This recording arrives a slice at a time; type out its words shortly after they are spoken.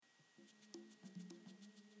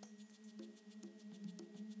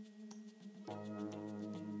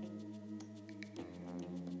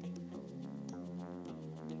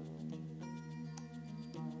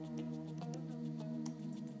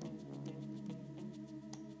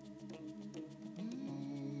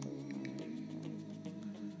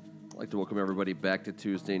like to welcome everybody back to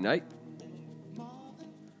Tuesday night.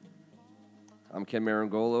 I'm Ken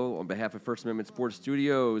Marangolo on behalf of First Amendment Sports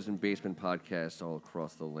Studios and Basement Podcasts all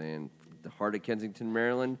across the land. The heart of Kensington,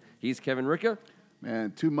 Maryland. He's Kevin Ricca.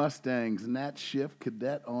 Man, 2 Mustangs, Nat Schiff,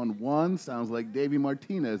 Cadet on 1. Sounds like Davey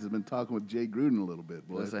Martinez has been talking with Jay Gruden a little bit,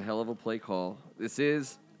 boys. That's a hell of a play call. This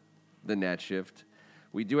is the Nat Shift.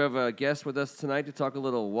 We do have a guest with us tonight to talk a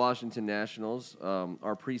little Washington Nationals.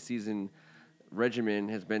 Our preseason regimen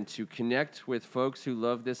has been to connect with folks who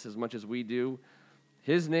love this as much as we do.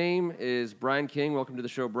 His name is Bryan King. Welcome to the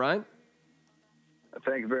show, Bryan.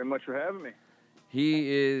 Thank you very much for having me. He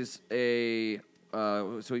is we're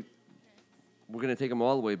going to take him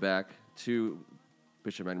all the way back to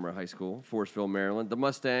Bishop McNamara High School, Forestville, Maryland. The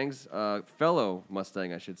Mustangs, fellow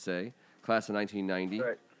Mustang, I should say, class of 1990.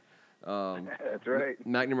 Right. That's right.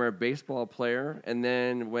 McNamara baseball player, and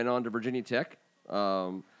then went on to Virginia Tech.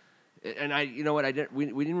 And we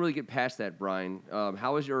didn't really get past that, Bryan.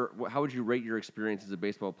 How would you rate your experience as a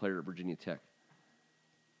baseball player at Virginia Tech?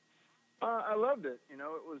 I loved it. You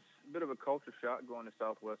know, it was a bit of a culture shock going to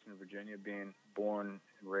Southwestern Virginia, being born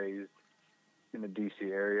and raised in the D.C.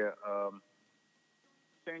 area.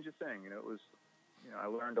 Change of thing. You know, it was. You know, I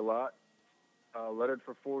learned a lot. Lettered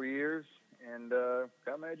for 4 years and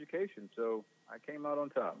got my education. So I came out on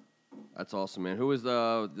top. That's awesome, man. Who was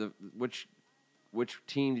which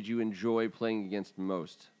team did you enjoy playing against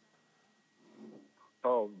most?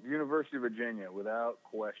 Oh, University of Virginia, without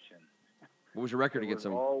question. What was your record against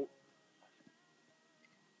them?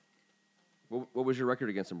 What was your record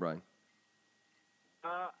against them, Bryan?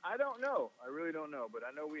 I don't know. I really don't know. But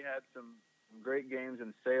I know we had some great games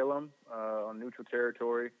in Salem on neutral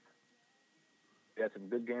territory. We had some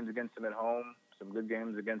good games against them at home, some good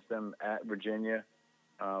games against them at Virginia.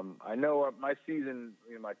 I know my season,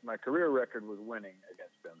 my career record was winning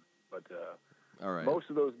against them, but all right. Most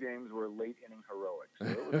of those games were late inning heroics, so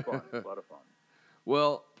it was fun. It was a lot of fun.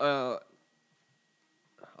 Well, I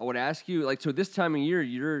would ask you, so this time of year,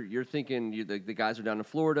 you're thinking the guys are down in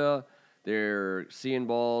Florida, they're seeing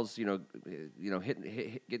balls,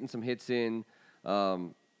 getting some hits in.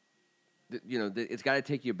 It's got to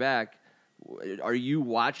take you back. Are you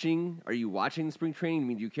watching spring training? I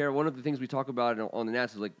mean, do you care? One of the things we talk about on the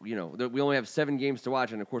Nats is we only have 7 games to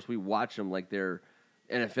watch, and of course we watch them like they're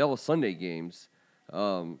NFL Sunday games.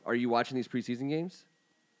 Are you watching these preseason games?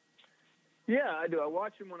 Yeah, I do. I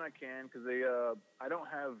watch them when I can because I don't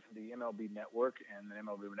have the MLB Network, and the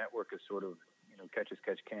MLB Network is sort of catch as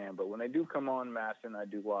catch can. But when they do come on, Masson, I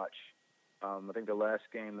do watch. I think the last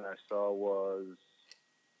game that I saw was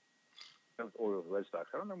Orioles Red Sox.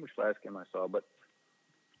 I don't remember which last game I saw, but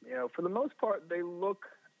for the most part, they look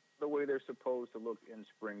the way they're supposed to look in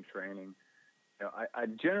spring training. I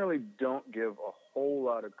generally don't give a whole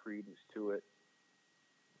lot of credence to it.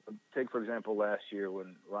 Take, for example, last year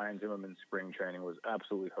when Ryan Zimmerman's spring training was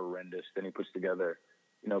absolutely horrendous. Then he puts together,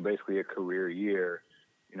 basically a career year,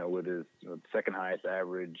 with his second highest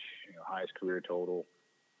average, highest career total.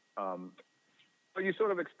 But you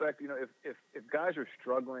sort of expect, if guys are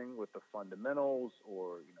struggling with the fundamentals,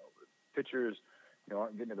 or pitchers,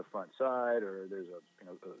 aren't getting to the front side, or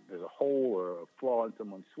there's a hole or a flaw in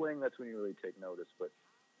someone's swing, that's when you really take notice. But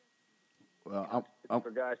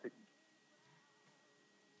for guys to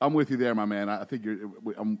I'm with you there, my man. I think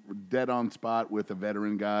I'm dead on spot with the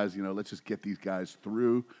veteran guys. Let's just get these guys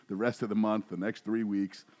through the rest of the month, the next 3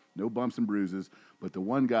 weeks. No bumps and bruises. But the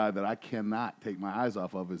one guy that I cannot take my eyes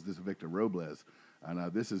off of is this Victor Robles. And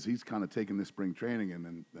he's kind of taken this spring training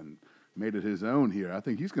and made it his own here. I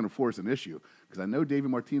think he's going to force an issue because I know David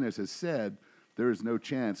Martinez has said there is no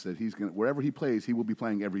chance that wherever he plays, he will be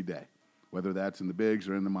playing every day. Whether that's in the bigs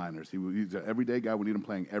or in the minors. He's an everyday guy. We need him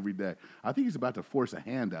playing every day. I think he's about to force a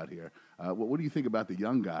hand out here. What do you think about the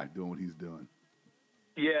young guy doing what he's doing?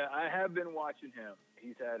 Yeah, I have been watching him.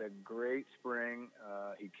 He's had a great spring.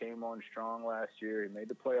 He came on strong last year. He made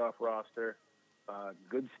the playoff roster.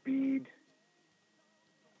 Good speed.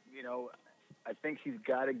 I think he's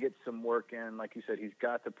got to get some work in. Like you said, he's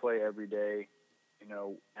got to play every day.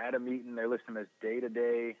 Adam Eaton, they list him as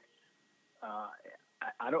day-to-day.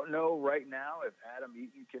 I don't know right now if Adam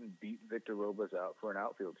Eaton can beat Victor Robles out for an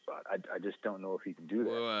outfield spot. I just don't know if he can do that.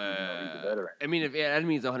 He's a veteran. I mean, if Adam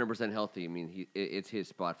Eaton's 100% healthy, I mean, it's his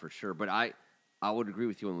spot for sure. But I would agree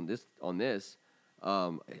with you on this.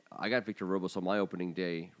 I got Victor Robles on my opening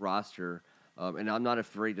day roster, and I'm not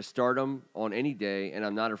afraid to start him on any day, and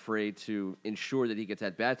I'm not afraid to ensure that he gets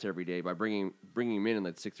at bats every day by bringing him in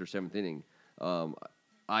that 6th or 7th inning.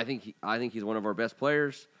 I think he's one of our best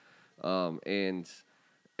players, and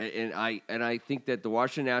I think that the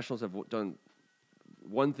Washington Nationals have done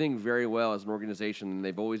one thing very well as an organization, and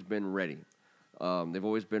they've always been ready. They've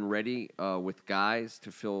always been ready with guys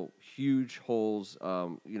to fill huge holes,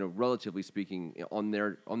 relatively speaking, on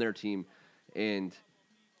their team. And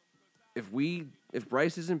if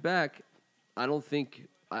Bryce isn't back, I don't think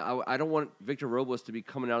I don't want Victor Robles to be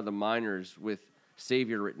coming out of the minors with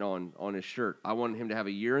Savior written on his shirt. I want him to have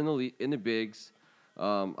a year in the bigs.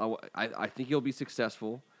 I think he'll be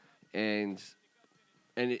successful, and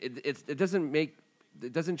it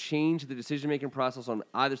doesn't change the decision-making process on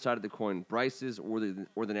either side of the coin, Bryce's or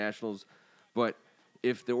the Nationals. But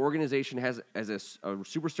if the organization has a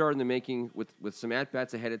superstar in the making with some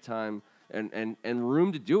at-bats ahead of time and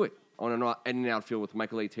room to do it on an outfield with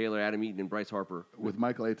Michael A. Taylor, Adam Eaton, and Bryce Harper. With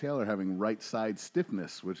Michael A. Taylor having right side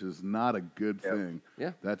stiffness, which is not a good thing.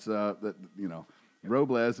 Yeah. That's,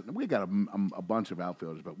 Robles, we got a bunch of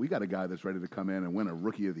outfielders, but we got a guy that's ready to come in and win a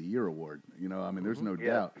Rookie of the Year award. There's no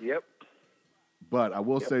doubt. Yep. But I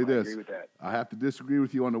will say this. I agree with that. I have to disagree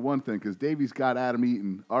with you on the one thing, because Davey's got Adam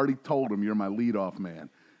Eaton. Already told him you're my leadoff man.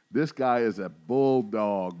 This guy is a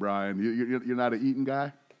bulldog, Brian. You're not an Eaton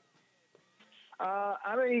guy?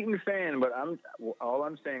 I'm an Eaton fan, but all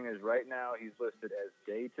I'm saying is right now he's listed as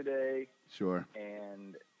day-to-day. Sure.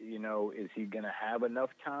 And, is he going to have enough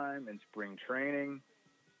time in spring training?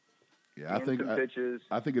 Yeah, I think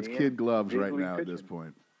it's kid gloves right now at this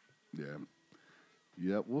point. Yeah.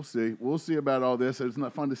 Yep, we'll see. We'll see about all this. It's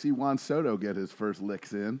not fun to see Juan Soto get his first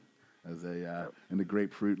licks in in the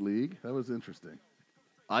Grapefruit League. That was interesting.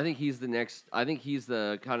 I think he's the next. I think he's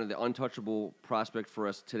the kind of the untouchable prospect for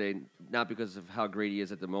us today, not because of how great he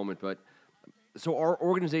is at the moment, but so our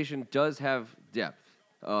organization does have depth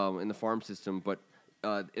in the farm system, but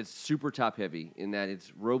it's super top heavy in that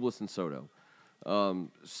it's Robles and Soto.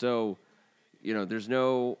 There's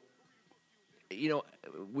no.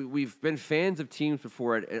 We've been fans of teams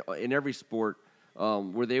before in every sport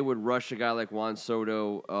where they would rush a guy like Juan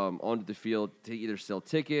Soto onto the field to either sell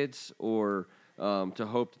tickets or to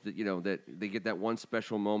hope that that they get that one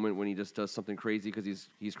special moment when he just does something crazy because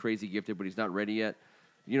he's crazy gifted, but he's not ready yet.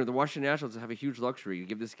 The Washington Nationals have a huge luxury. You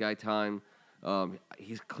give this guy time.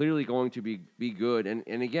 He's clearly going to be good.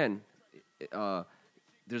 And again,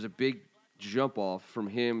 there's a big jump off from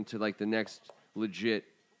him to like the next legit,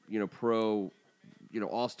 pro,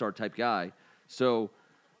 all-star type guy. So,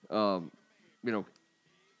 let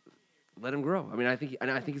him grow. I mean, I think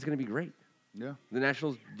he's going to be great. Yeah. The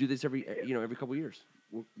Nationals do this every couple of years.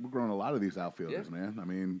 We're growing a lot of these outfielders, man. I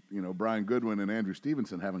mean, Brian Goodwin and Andrew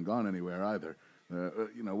Stevenson haven't gone anywhere either.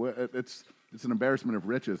 It's an embarrassment of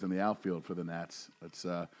riches in the outfield for the Nats. Let's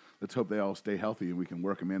hope they all stay healthy and we can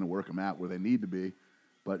work them in and work them out where they need to be.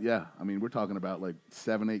 But yeah, I mean, we're talking about like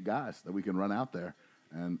 7-8 guys that we can run out there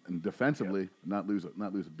and defensively not lose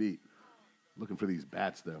a beat. Looking for these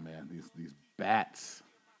bats though, man. These bats.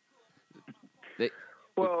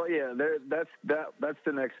 Well, yeah, that's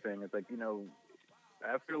the next thing. It's like,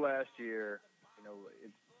 after last year,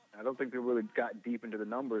 I don't think they really got deep into the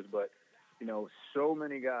numbers, but so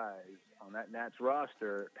many guys on that Nats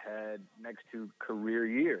roster had next to career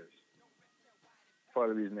years. Part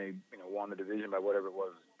of the reason they, won the division by whatever it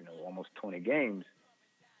was, almost 20 games.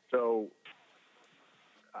 So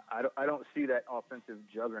I don't see that offensive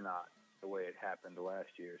juggernaut the way it happened last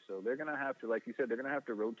year. So they're going to have to, like you said, they're going to have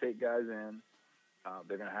to rotate guys in.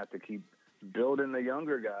 They're going to have to keep building the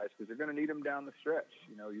younger guys because they're going to need them down the stretch.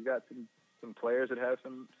 You got some players that have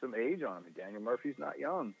some age on them. Daniel Murphy's not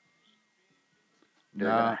young.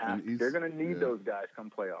 They're going to need those guys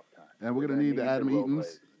come playoff time. And we're going to need Adam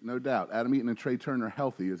Eaton's, no doubt. Adam Eaton and Trey Turner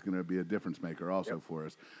healthy is going to be a difference maker also for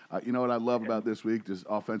us. You know what I love about this week, just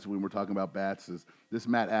offensively when we're talking about bats, is this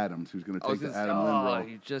Matt Adams who's going to take the Adam Lynn role.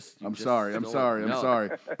 I'm sorry.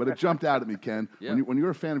 But it jumped out at me, Ken. Yeah. When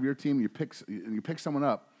you're a fan of your team, you pick someone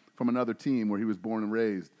up from another team where he was born and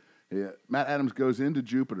raised. Matt Adams goes into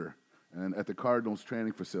Jupiter and at the Cardinals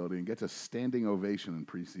training facility and gets a standing ovation in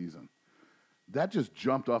preseason. That just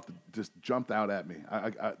jumped out at me.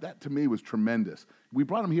 That to me was tremendous. We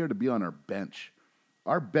brought him here to be on our bench.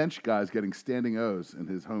 Our bench guy's getting standing O's in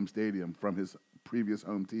his home stadium from his previous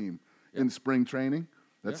home team in spring training.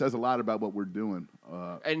 That says a lot about what we're doing.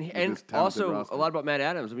 And also roster. A lot about Matt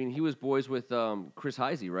Adams. I mean, he was boys with Chris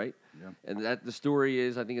Heisey, right? Yeah. And that the story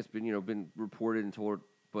is, I think it's been reported and told,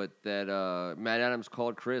 but that Matt Adams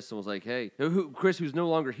called Chris and was like, "Hey, Chris, who's no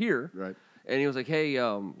longer here, right?" And he was like, "Hey,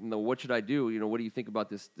 what should I do? What do you think about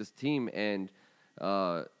this team?" And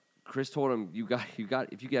Chris told him, "You got.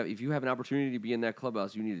 If you have an opportunity to be in that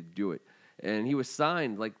clubhouse, you need to do it." And he was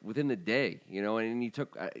signed like within the day, and he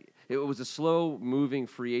took. it was a slow-moving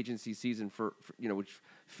free agency season for which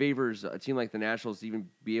favors a team like the Nationals to even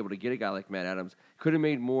be able to get a guy like Matt Adams. Could have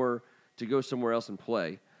made more to go somewhere else and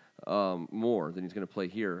play more than he's going to play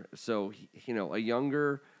here. So, a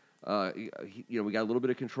younger, we got a little bit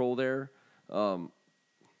of control there.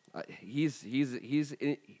 He's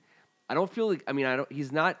I don't feel like,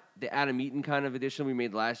 he's not the Adam Eaton kind of addition we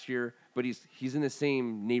made last year, but he's in the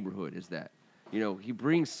same neighborhood as that. He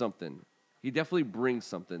brings something. He definitely brings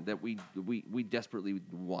something that we desperately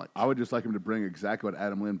want. I would just like him to bring exactly what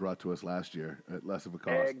Adam Lynn brought to us last year at less of a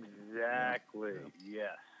cost. Exactly. Yeah.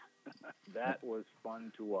 Yes. That was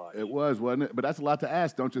fun to watch. It was, wasn't it? But that's a lot to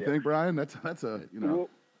ask, don't you think, Brian? That's a Well,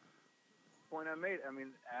 point I made.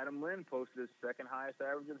 Adam Lynn posted his second highest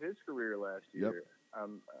average of his career last year. Yep.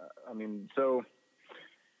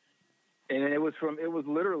 And it was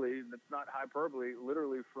literally, that's not hyperbole,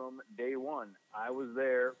 literally from day one. I was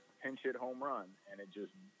there, pinch hit home run, and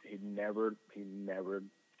he never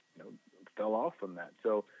fell off from that.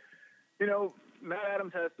 So, Matt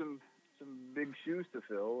Adams has some big shoes to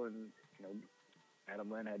fill, and Adam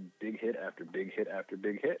Lynn had big hit after big hit after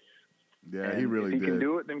big hit. Yeah, and he really did. If he can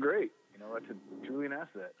do it, then great. That's truly an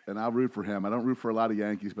asset. And I'll root for him. I don't root for a lot of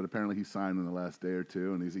Yankees, but apparently he signed in the last day or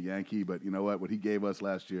two, and he's a Yankee. But you know what? What he gave us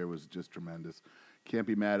last year was just tremendous. Can't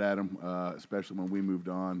be mad at him, especially when we moved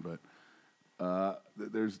on. But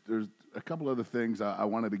there's a couple other things I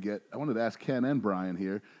wanted to ask Ken and Brian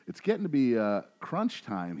here. It's getting to be crunch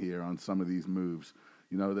time here on some of these moves.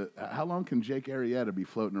 How long can Jake Arrieta be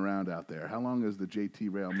floating around out there? How long is the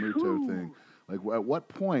JT Real Muto thing? Like, at what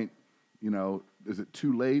point, is it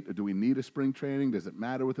too late? Or do we need a spring training? Does it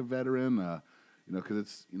matter with a veteran? Because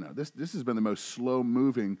it's, this has been the most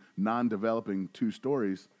slow-moving, non-developing two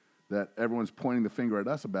stories that everyone's pointing the finger at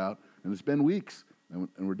us about, and it's been weeks, and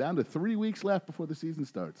we're down to 3 weeks left before the season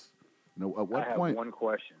starts. At what point? I have one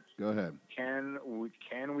question. Go ahead. Can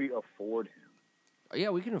we afford him? Yeah,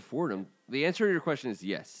 we can afford him. The answer to your question is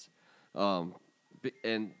yes.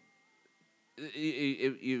 And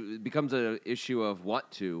it becomes an issue of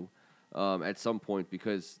what to at some point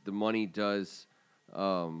because the money does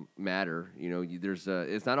matter.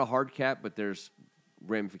 It's not a hard cap, but there's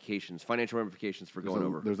ramifications, financial ramifications for going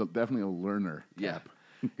over. There's definitely a learner cap.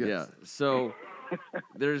 Yes. Yeah. So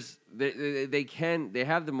they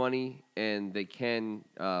have the money and they can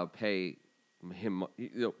pay him.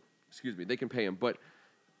 They can pay him, but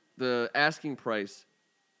the asking price.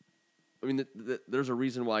 There's a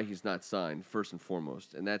reason why he's not signed, first and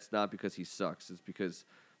foremost, and that's not because he sucks. It's because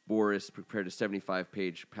Boris prepared a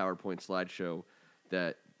 75-page PowerPoint slideshow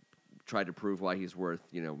that tried to prove why he's worth,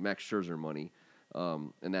 Max Scherzer money,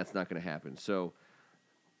 and that's not going to happen. So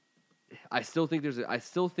I still think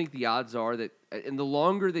the odds are that, and the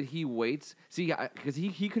longer that he waits, because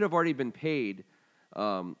he could have already been paid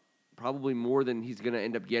probably more than he's going to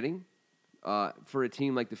end up getting for a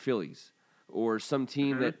team like the Phillies or some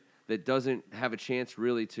team that doesn't have a chance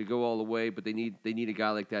really to go all the way, but they need a guy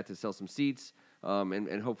like that to sell some seats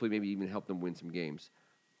and hopefully maybe even help them win some games.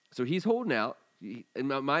 So he's holding out. In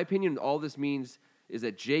my opinion, all this means is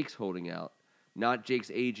that Jake's holding out, not Jake's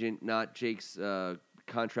agent, not Jake's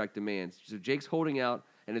contract demands. So Jake's holding out,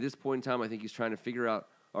 and at this point in time, I think he's trying to figure out,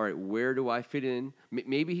 all right, where do I fit in?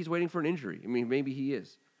 Maybe he's waiting for an injury. Maybe he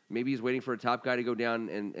is. Maybe he's waiting for a top guy to go down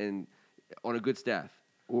and on a good staff.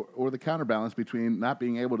 Or the counterbalance between not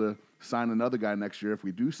being able to sign another guy next year if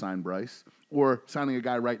we do sign Bryce, or signing a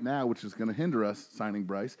guy right now, which is going to hinder us signing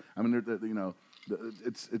Bryce.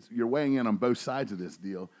 It's you're weighing in on both sides of this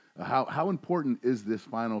deal. How important is this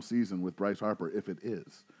final season with Bryce Harper if it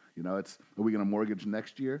is? Are we going to mortgage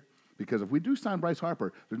next year? Because if we do sign Bryce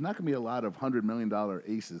Harper, there's not going to be a lot of $100 million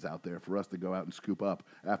aces out there for us to go out and scoop up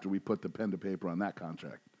after we put the pen to paper on that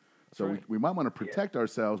contract. So right. we might want to protect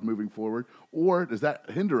ourselves moving forward, or does that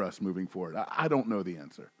hinder us moving forward? I don't know the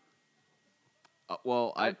answer.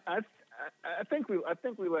 I think we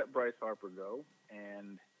let Bryce Harper go,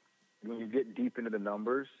 and when you get deep into the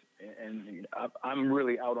numbers, and I'm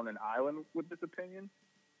really out on an island with this opinion.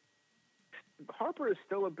 Harper is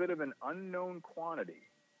still a bit of an unknown quantity.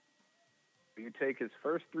 You take his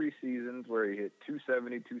first 3 seasons where he hit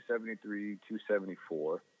 270, 273,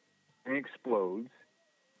 274, and he explodes.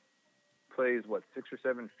 Plays 6 or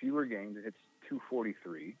 7 fewer games and hits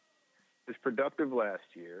 243. Was productive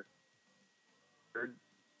last year,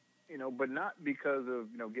 but not because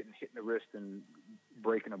of getting hit in the wrist and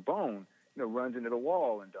breaking a bone. Runs into the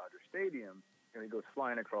wall in Dodger Stadium, and he goes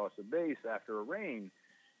flying across the base after a rain,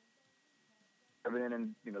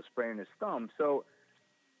 and spraining his thumb. So,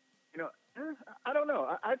 I don't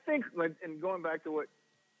know. I think, and going back to what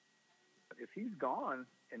if he's gone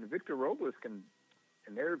and Victor Robles can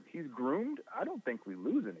and he's groomed, I don't think we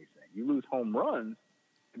lose anything. You lose home runs,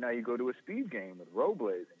 and now you go to a speed game with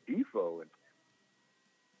Robles and Defoe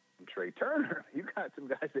and Trey Turner. You got some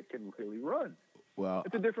guys that can really run. Well,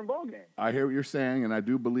 it's a different ball game. I hear what you're saying, and I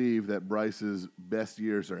do believe that Bryce's best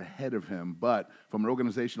years are ahead of him. But from an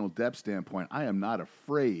organizational depth standpoint, I am not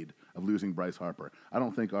afraid of losing Bryce Harper. I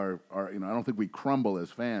don't think I don't think we crumble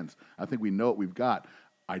as fans. I think we know what we've got.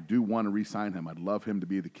 I do want to re-sign him. I'd love him to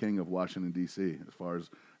be the king of Washington, D.C. as far as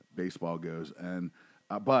baseball goes. And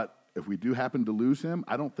but if we do happen to lose him,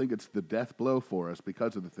 I don't think it's the death blow for us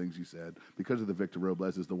because of the things you said, because of the Victor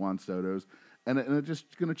Robleses, the Juan Sotos, and it's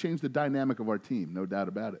just going to change the dynamic of our team, no doubt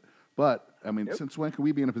about it. But, I mean, since when can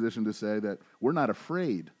we be in a position to say that we're not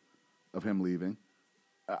afraid of him leaving?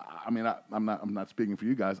 I'm not speaking for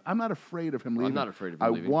you guys. I'm not afraid of him leaving. I'm not afraid of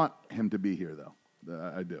him leaving. I want him to be here, though.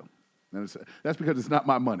 I do. And that's because it's not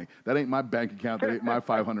my money. That ain't my bank account. That ain't my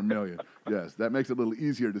 $500 million. Yes, that makes it a little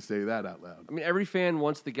easier to say that out loud. I mean, every fan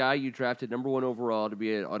wants the guy you drafted number 1 overall to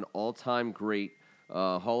be an all-time great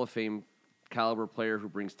Hall of Fame caliber player who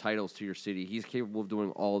brings titles to your city. He's capable of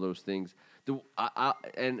doing all those things. And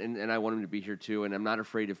I want him to be here too. And I'm not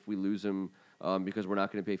afraid if we lose him because we're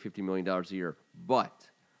not going to pay $50 million a year. But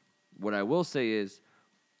what I will say is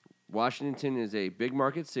Washington is a big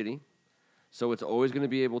market city. So it's always going to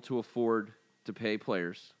be able to afford to pay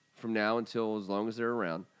players from now until as long as they're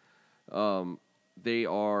around.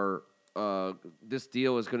 This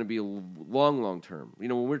deal is going to be long term. You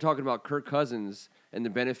know, when we're talking about Kirk Cousins and the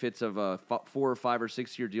benefits of a 4 or 5 or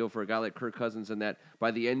 6 year deal for a guy like Kirk Cousins, and that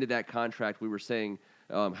by the end of that contract, we were saying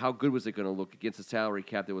how good was it going to look against a salary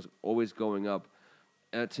cap that was always going up.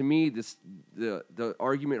 To me, the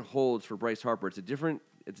argument holds for Bryce Harper. It's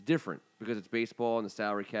different because it's baseball and the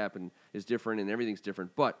salary cap and is different and everything's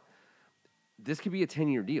different. But this could be a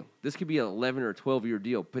 10-year deal. This could be an 11 or 12-year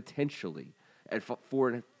deal potentially at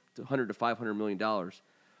 $400 to $500 million.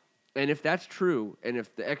 And if that's true, and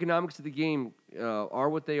if the economics of the game are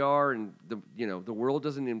what they are, and the world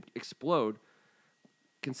doesn't explode,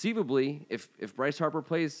 conceivably, if Bryce Harper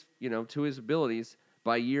plays to his abilities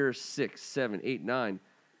by year 6, 7, 8, 9,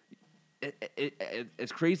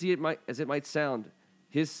 as crazy as it might sound,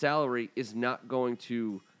 his salary is not going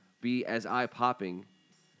to be as eye-popping.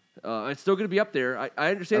 It's still going to be up there.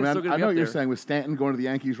 I understand it's still going to be up there. I know what you're saying. With Stanton going to the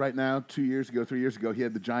Yankees right now, 3 years ago, he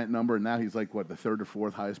had the giant number, and now he's like, the 3rd or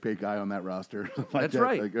 4th highest paid guy on that roster? That's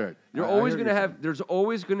right. Like, right. There's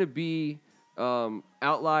always going to be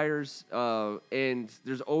outliers, and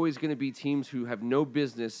there's always going to be teams who have no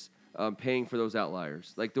business paying for those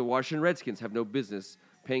outliers. Like the Washington Redskins have no business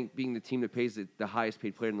being the team that pays the highest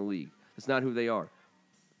paid player in the league. That's not who they are.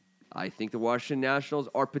 I think the Washington Nationals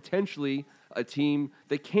are potentially a team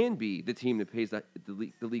that can be the team that pays the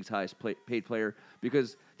league's highest paid player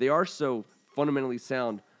because they are so fundamentally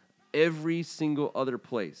sound every single other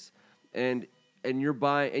place. And you're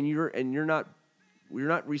not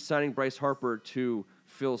re-signing Bryce Harper to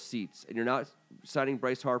fill seats, and you're not signing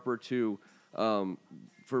Bryce Harper to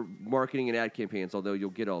for marketing and ad campaigns, although you'll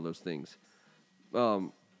get all those things.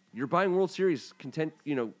 You're buying World Series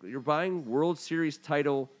you're buying World Series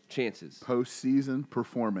title chances. Postseason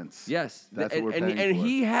performance. Yes. That's what we're paying for. And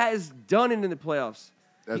he has done it in the playoffs.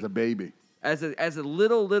 As a baby. As a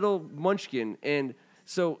little munchkin. And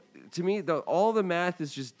so, to me, all the math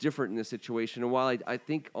is just different in this situation. And while I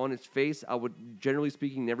think on its face, I would, generally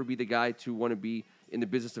speaking, never be the guy to want to be in the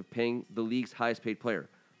business of paying the league's highest paid player.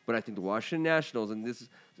 But I think the Washington Nationals, and this is,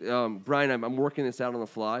 Brian, I'm working this out on the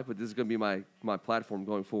fly, but this is going to be my platform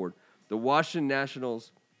going forward. The Washington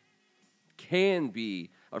Nationals can be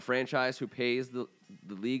a franchise who pays the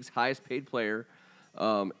league's highest paid player,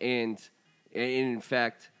 and in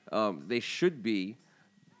fact, they should be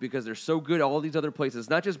because they're so good at all these other places.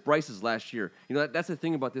 Not just Bryce's last year. That's the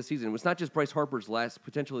thing about this season. It's not just Bryce Harper's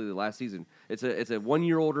potentially the last season. It's a 1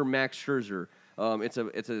 year older Max Scherzer.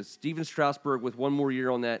 It's a Steven Strasburg with 1 more year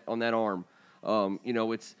on that arm.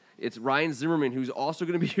 It's Ryan Zimmerman, who's also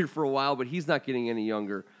going to be here for a while, but he's not getting any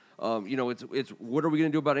younger. It's what are we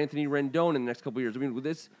going to do about Anthony Rendon in the next couple of years? I mean, with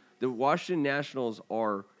this, the Washington Nationals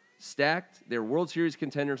are stacked. They're World Series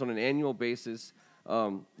contenders on an annual basis.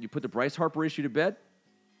 You put the Bryce Harper issue to bed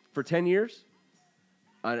for 10 years.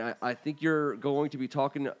 I think you're going to be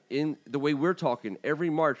talking in the way we're talking every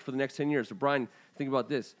March for the next 10 years. So, Brian, think about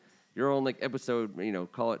this. You're on episode,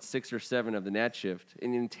 call it 6 or 7 of the Nat Shift.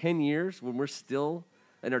 And in 10 years, when we're still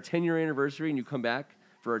in our 10-year anniversary and you come back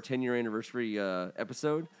for our 10-year anniversary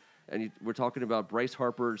episode, and we're talking about Bryce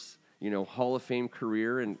Harper's, Hall of Fame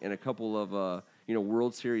career and a couple of,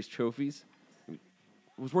 World Series trophies, it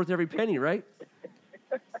was worth every penny, right?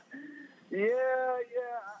 Yeah.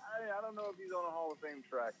 don't know if he's on a Hall of Fame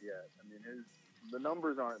track yet. I mean, the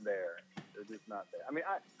numbers aren't there. They're just not there. I mean,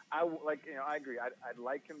 I agree. I'd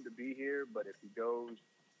like him to be here, but if he goes,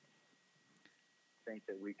 I think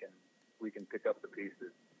that we can pick up the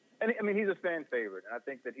pieces. And I mean, he's a fan favorite, and I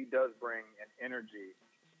think that he does bring an energy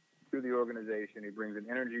to the organization. He brings an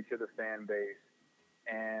energy to the fan base,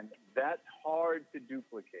 and that's hard to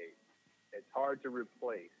duplicate. It's hard to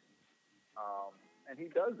replace. And he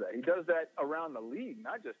does that. He does that around the league,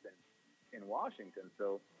 not just in Washington.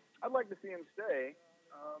 So I'd like to see him stay.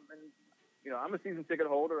 And I'm a season ticket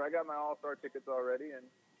holder. I got my All-Star tickets already, and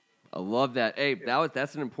I love that. Hey,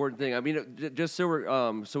 that's an important thing. I mean, just so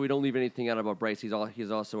we don't leave anything out about Bryce. He's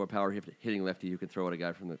also a power hitting lefty who can throw at a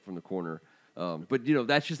guy from the corner. But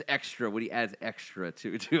that's just extra. What he adds extra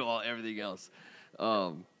to everything else.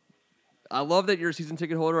 I love that you're a season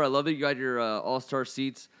ticket holder. I love that you got your All-Star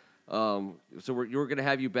seats. So we're going to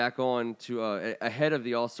have you back on to ahead of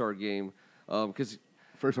the All-Star game because.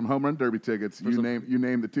 For some home run derby tickets, you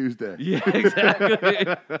name the Tuesday. Yeah, exactly.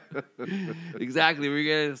 Exactly. We're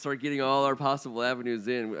going to start getting all our possible avenues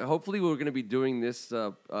in. Hopefully, we're going to be doing this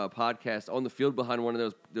podcast on the field behind one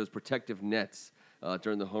of those protective nets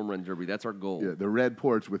during the home run derby. That's our goal. Yeah, the red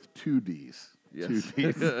porch with 2 Ds. Yes.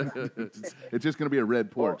 2 Ds. It's just going to be a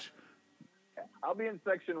red porch. Well, I'll be in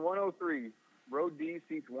section 103. Row D,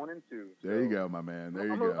 seats 1 and 2. So there you go, my man. There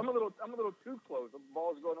you go. I'm a little too close. The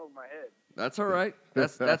ball's going over my head. That's all right.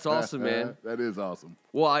 That's awesome, man. That is awesome.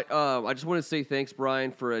 Well, I just want to say thanks,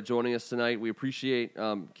 Bryan, for joining us tonight. We appreciate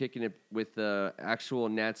kicking it with actual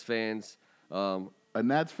Nats fans. A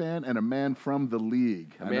Nats fan and a man from the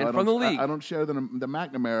league. A man from the league. I don't share the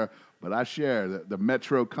McNamara, but I share the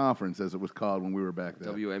Metro Conference, as it was called when we were back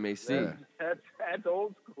there. WMAC. Yeah. That's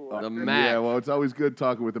old school. The MAC. Yeah, well, it's always good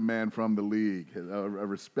talking with a man from the league, a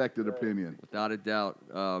respected opinion. Without a doubt.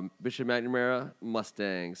 Bishop McNamara,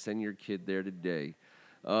 Mustang. Send your kid there today.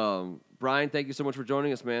 Bryan, thank you so much for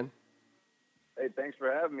joining us, man. Hey, thanks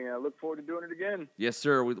for having me. I look forward to doing it again. Yes,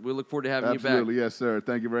 sir. We look forward to having you back. Absolutely, yes, sir.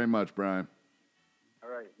 Thank you very much, Bryan. All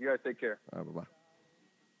right. You guys take care. All right, bye-bye.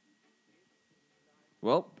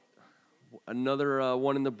 Well, another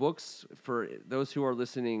one in the books for those who are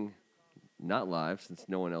listening, not live, since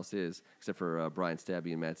no one else is, except for Brian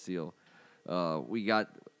Stabby and Matt Seal. We got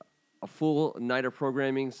a full night of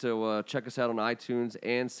programming, so check us out on iTunes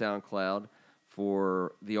and SoundCloud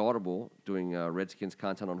for The Audible, doing Redskins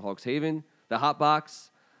content on Hawks Haven, The Hot Box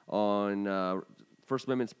on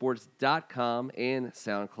FirstAmendmentSports.com and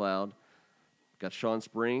SoundCloud. Got Sean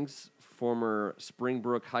Springs, former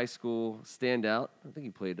Springbrook High School standout. I think he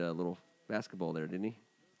played a little basketball there, didn't he?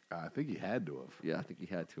 I think he had to have. Yeah, I think he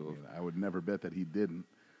had to have. I would never bet that he didn't.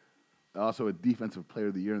 Also a Defensive Player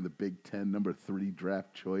of the Year in the Big Ten, number 3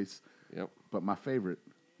 draft choice. Yep. But my favorite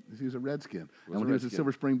is he was a Redskin. And when he was at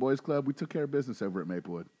Silver Spring Boys Club, we took care of business over at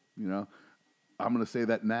Maplewood. I'm going to say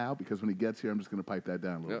that now because when he gets here, I'm just going to pipe that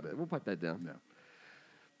down a little bit. We'll pipe that down. Yeah.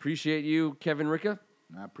 Appreciate you, Kevin Ricca.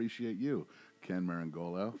 I appreciate you, Ken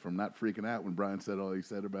Marangolo, from not freaking out when Bryan said all he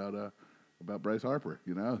said about Bryce Harper.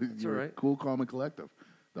 That's You're all right. Cool, calm, and collective.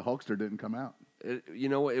 The Hulkster didn't come out.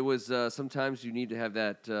 It was sometimes you need to have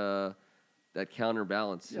that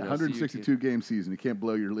counterbalance. Yeah, 162 game season. You can't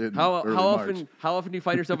blow your lid. How March. often do you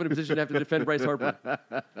find yourself in a position to have to defend Bryce Harper?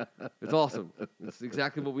 It's awesome. It's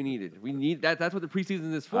exactly what we needed. We need that. That's what the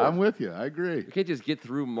preseason is for. I'm with you. I agree. We can't just get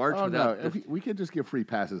through March without. No, we can just give free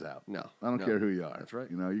passes out. No, I don't care who you are. That's right.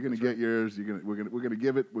 You're going to get yours. We're going to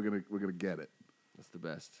give it. We're going to get it. That's the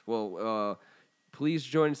best. Well, please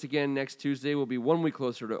join us again next Tuesday. We'll be 1 week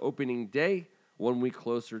closer to opening day. 1 week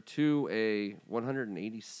closer to a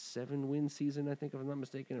 187-win season, I think, if I'm not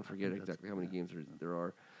mistaken. I forget exactly how many games there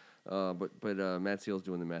are. But Matt Seal's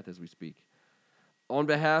doing the math as we speak. On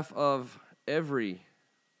behalf of every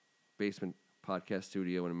basement podcast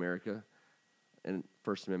studio in America and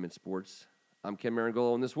First Amendment Sports, I'm Ken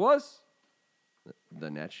Marangolo, and this was The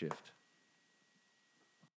Nat Shift.